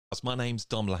My name's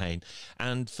Dom Lane,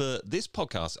 and for this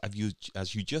podcast,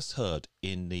 as you just heard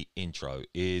in the intro,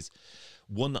 is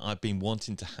one that I've been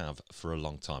wanting to have for a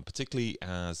long time, particularly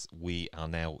as we are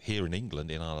now here in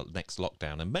England in our next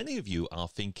lockdown, and many of you are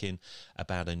thinking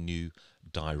about a new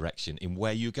direction in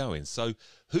where you're going. So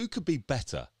who could be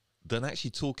better than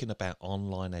actually talking about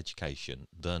online education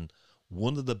than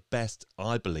one of the best,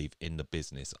 I believe, in the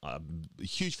business? I'm a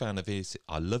huge fan of his.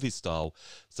 I love his style.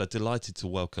 So delighted to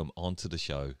welcome onto the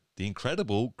show the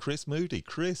incredible Chris Moody.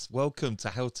 Chris, welcome to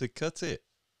How to Cut It.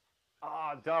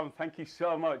 Dom, thank you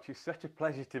so much. It's such a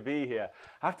pleasure to be here.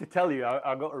 I have to tell you,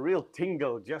 I got a real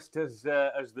tingle just as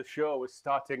the show was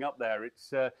starting up there.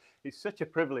 It's such a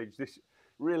privilege. This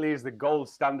really is the gold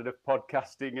standard of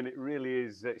podcasting, and it really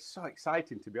is. It's so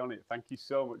exciting to be on it. Thank you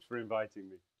so much for inviting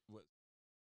me.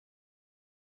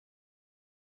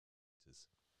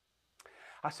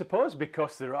 I suppose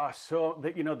because there are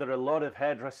there are a lot of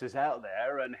hairdressers out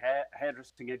there, and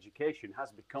hairdressing education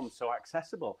has become so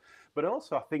accessible. But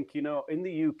also, I think, in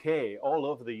the UK, all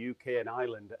over the UK and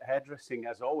Ireland, hairdressing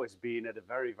has always been at a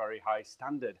very, very high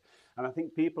standard. And I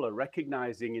think people are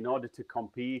recognizing, in order to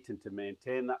compete and to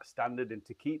maintain that standard and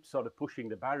to keep sort of pushing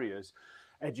the barriers,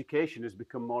 education has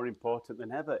become more important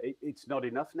than ever. It's not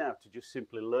enough now to just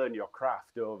simply learn your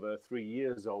craft over 3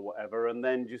 years or whatever, and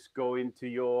then just go into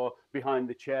your behind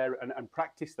the chair and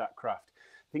practice that craft.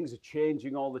 Things are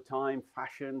changing all the time: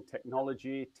 fashion,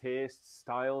 technology, tastes,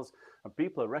 styles, and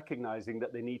people are recognizing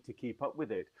that they need to keep up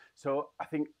with it. So I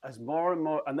think as more and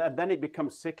more, and then it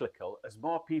becomes cyclical, as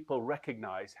more people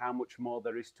recognize how much more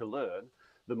there is to learn,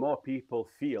 the more people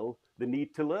feel the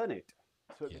need to learn it.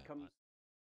 So it becomes...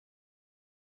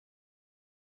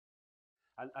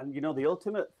 And the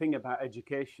ultimate thing about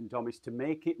education, Dom, is to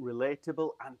make it relatable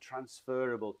and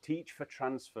transferable. Teach for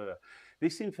transfer.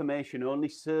 This information only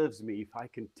serves me if I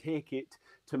can take it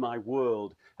to my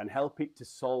world and help it to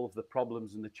solve the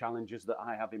problems and the challenges that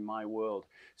I have in my world.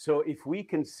 So if we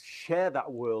can share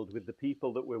that world with the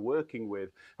people that we're working with,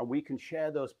 and we can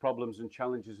share those problems and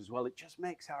challenges as well, it just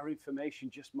makes our information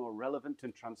just more relevant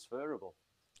and transferable.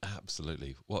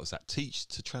 Absolutely. What was that? Teach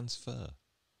to transfer.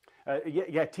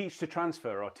 Teach to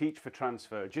transfer, or teach for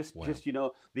transfer.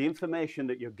 Wow. The information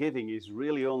that you're giving is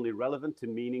really only relevant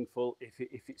and meaningful if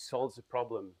it solves a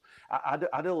problem.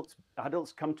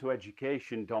 Adults come to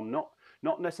education, Dom,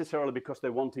 not necessarily because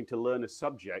they're wanting to learn a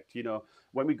subject.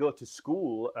 When we go to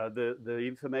school, the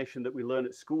information that we learn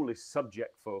at school is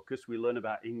subject focused. We learn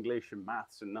about English and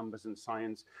maths and numbers and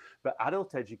science. But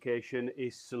adult education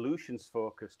is solutions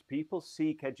focused. People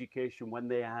seek education when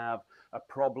they have a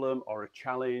problem or a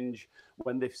challenge,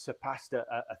 when they've surpassed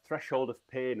a threshold of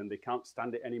pain and they can't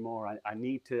stand it anymore. I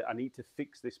need to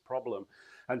fix this problem.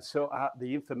 And so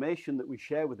the information that we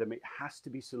share with them, it has to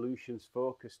be solutions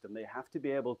focused, and they have to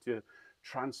be able to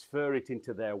transfer it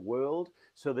into their world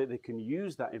so that they can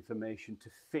use that information to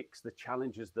fix the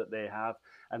challenges that they have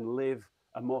and live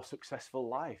a more successful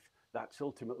life. That's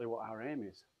ultimately what our aim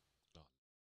is.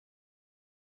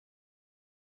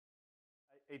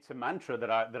 It's a mantra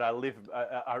that I live.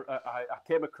 I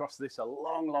came across this a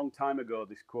long time ago,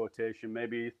 this quotation.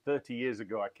 Maybe 30 years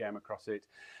ago I came across it.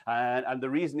 And the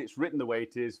reason it's written the way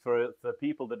it is, for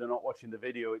people that are not watching the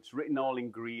video, it's written all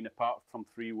in green apart from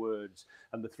 3 words.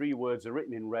 And the 3 words are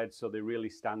written in red, so they really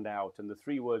stand out. And the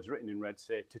 3 words written in red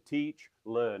say, to teach,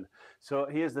 learn. So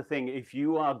here's the thing: if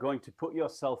you are going to put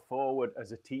yourself forward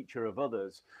as a teacher of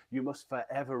others, you must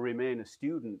forever remain a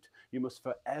student. You must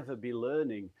forever be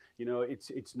learning.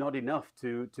 It's not enough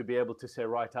to be able to say,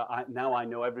 right, now I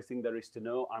know everything there is to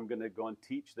know, I'm going to go and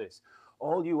teach this.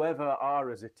 All you ever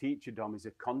are as a teacher, Dom, is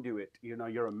a conduit.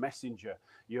 You're a messenger.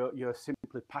 You're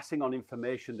simply passing on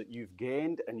information that you've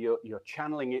gained, and you're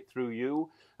channeling it through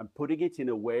you and putting it in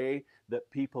a way that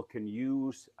people can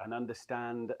use and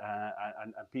understand,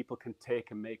 and people can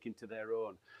take and make into their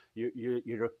own.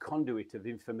 You're a conduit of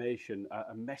information,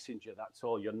 a messenger. That's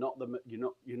all. You're not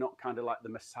kind of like the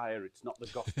Messiah. It's not the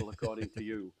gospel according to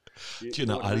you. Do you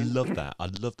know? I love that. I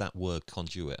love that word,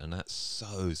 conduit, and that's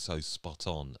so spot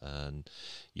on. And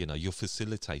you're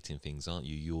facilitating things, aren't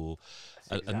you?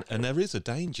 Exactly. And there is a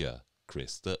danger,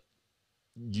 Chris, that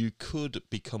you could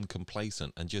become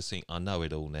complacent and just think, I know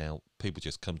it all now. People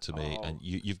just come to me, and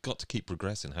you've got to keep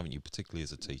progressing, haven't you? Particularly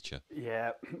as a teacher.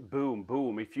 Yeah, boom.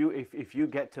 If you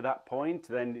get to that point,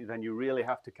 then you really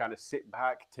have to kind of sit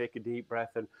back, take a deep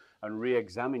breath, and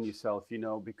re-examine yourself.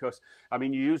 Because you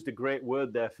used a great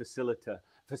word there,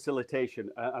 facilitation,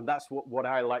 and that's what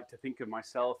I like to think of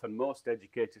myself, and most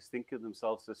educators think of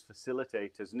themselves as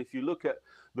facilitators. And if you look at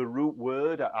the root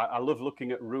word, I love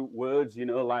looking at root words, you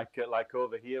know, like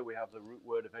over here we have the root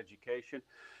word of education.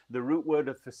 The root word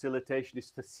of facilitation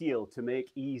is facile, to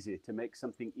make easy, to make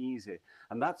something easy.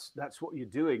 And that's what you're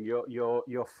doing.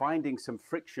 You're finding some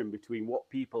friction between what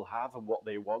people have and what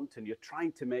they want, and you're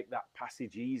trying to make that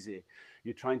passage easy.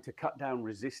 You're trying to cut down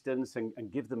resistance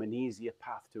and give them an easier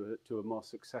path to a more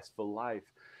successful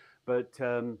life. But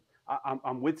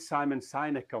I'm with Simon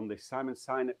Sinek on this. Simon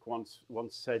Sinek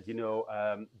once said, you know,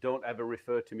 don't ever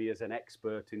refer to me as an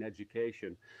expert in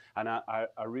education. And I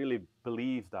really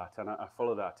believe that, and I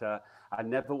follow that. I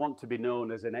never want to be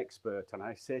known as an expert. And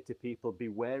I say to people, be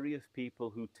wary of people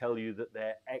who tell you that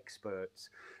they're experts,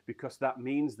 because that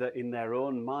means that in their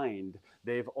own mind,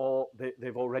 they've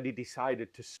already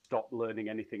decided to stop learning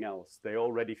anything else. They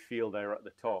already feel they're at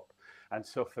the top. And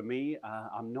so for me,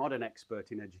 I'm not an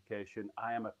expert in education.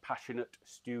 I am a passionate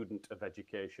student of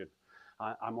education.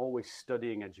 I'm always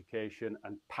studying education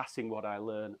and passing what I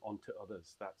learn on to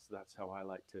others. That's how I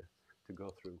like to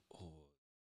go through.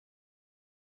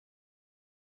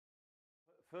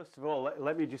 First of all,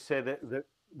 let me just say that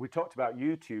we talked about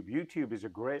YouTube. YouTube is a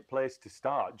great place to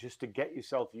start, just to get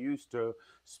yourself used to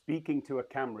speaking to a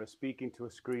camera, speaking to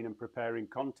a screen, and preparing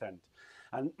content.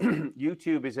 And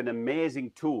YouTube is an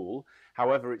amazing tool.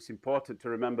 However, it's important to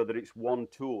remember that it's one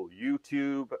tool.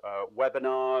 YouTube,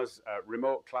 webinars,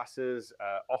 remote classes,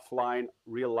 offline,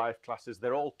 real life classes,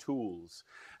 they're all tools.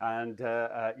 And,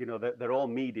 you know, they're all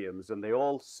mediums, and they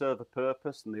all serve a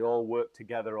purpose, and they all work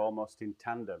together almost in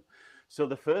tandem. So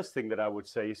the first thing that I would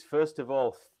say is, first of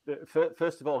all,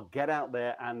 get out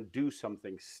there and do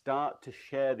something. Start to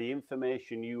share the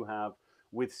information you have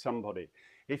with somebody.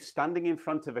 If standing in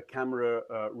front of a camera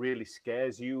really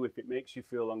scares you, if it makes you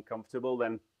feel uncomfortable,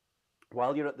 then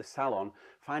while you're at the salon,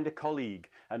 find a colleague,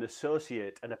 an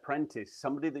associate, an apprentice,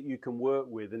 somebody that you can work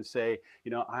with and say,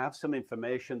 you know, I have some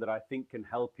information that I think can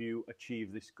help you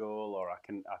achieve this goal, or I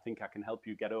think I can help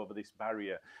you get over this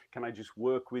barrier. Can I just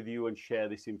work with you and share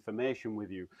this information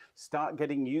with you? Start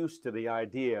getting used to the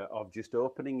idea of just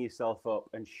opening yourself up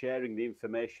and sharing the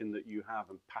information that you have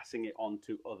and passing it on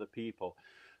to other people.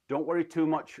 Don't worry too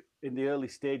much in the early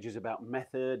stages about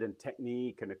method and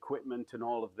technique and equipment and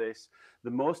all of this.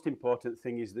 The most important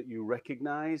thing is that you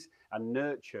recognize and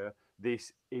nurture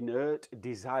this inert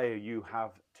desire you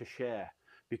have to share.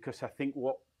 Because I think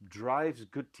what drives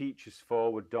good teachers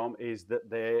forward, Dom, is that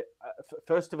they,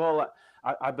 first of all,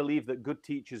 I believe that good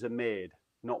teachers are made,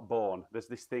 not born. There's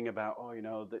this thing about, oh, you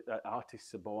know, that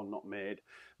artists are born, not made.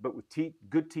 But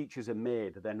good teachers are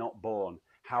made, they're not born.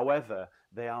 However,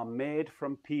 they are made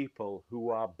from people who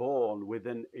are born with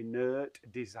an inert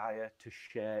desire to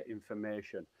share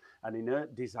information, an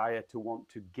inert desire to want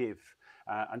to give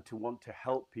and to want to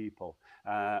help people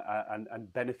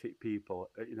and benefit people.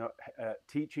 You know,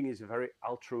 teaching is a very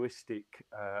altruistic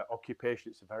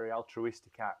occupation. It's a very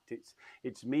altruistic act.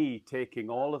 It's me taking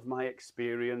all of my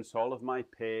experience, all of my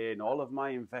pain, all of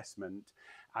my investment,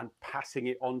 and passing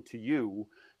it on to you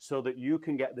so that you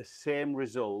can get the same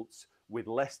results with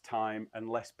less time and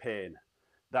less pain.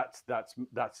 That's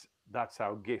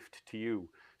our gift to you.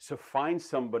 So find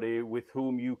somebody with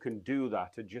whom you can do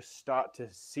that and just start to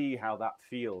see how that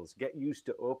feels. Get used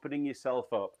to opening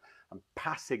yourself up and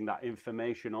passing that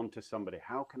information on to somebody.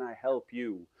 How can I help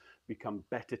you become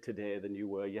better today than you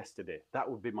were yesterday? That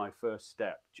would be my first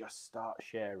step. Just start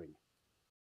sharing.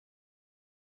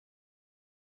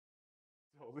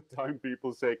 All the time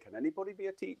people say, can anybody be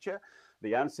a teacher?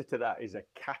 The answer to that is a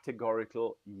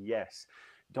categorical yes.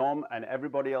 Dom and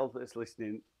everybody else that's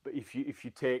listening, but if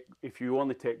you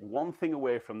only take one thing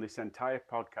away from this entire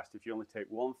podcast, if you only take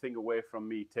one thing away from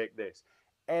me, take this.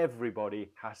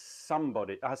 Everybody has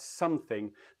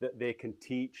something that they can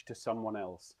teach to someone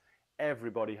else.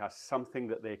 Everybody has something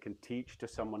that they can teach to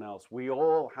someone else. We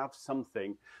all have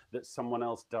something that someone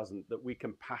else doesn't, that we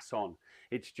can pass on.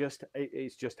 It's just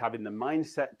having the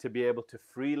mindset to be able to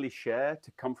freely share,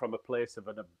 to come from a place of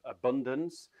an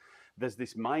abundance. There's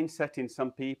this mindset in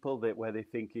some people where they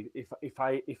think, if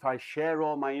I share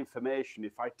all my information,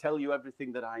 if I tell you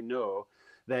everything that I know,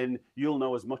 then you'll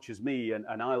know as much as me and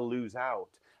I'll lose out.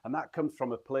 And that comes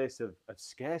from a place of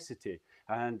scarcity.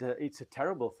 And it's a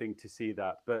terrible thing to see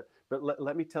that. But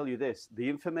let me tell you this, the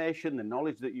information, the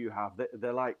knowledge that you have,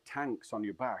 they're like tanks on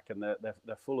your back, and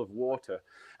they're full of water.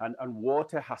 And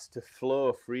water has to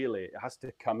flow freely. It has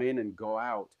to come in and go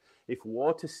out. If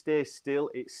water stays still,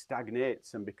 it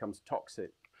stagnates and becomes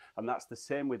toxic. And that's the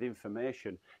same with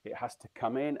information. It has to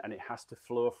come in and it has to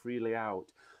flow freely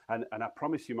out. And I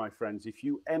promise you, my friends, if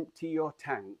you empty your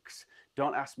tanks,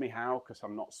 don't ask me how, because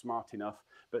I'm not smart enough,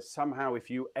 but somehow if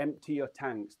you empty your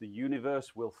tanks, the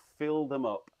universe will fill them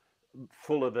up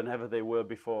fuller than ever they were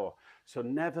before. So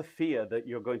never fear that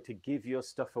you're going to give your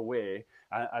stuff away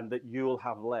and that you'll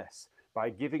have less. By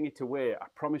giving it away, I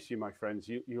promise you, my friends,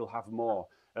 you'll have more.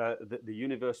 The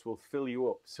universe will fill you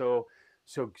up. So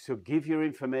give your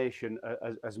information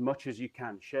as much as you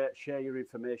can. Share your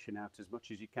information out as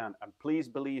much as you can. And please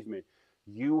believe me,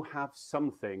 you have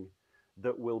something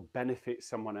that will benefit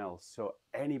someone else. So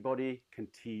anybody can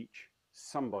teach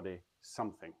somebody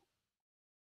something.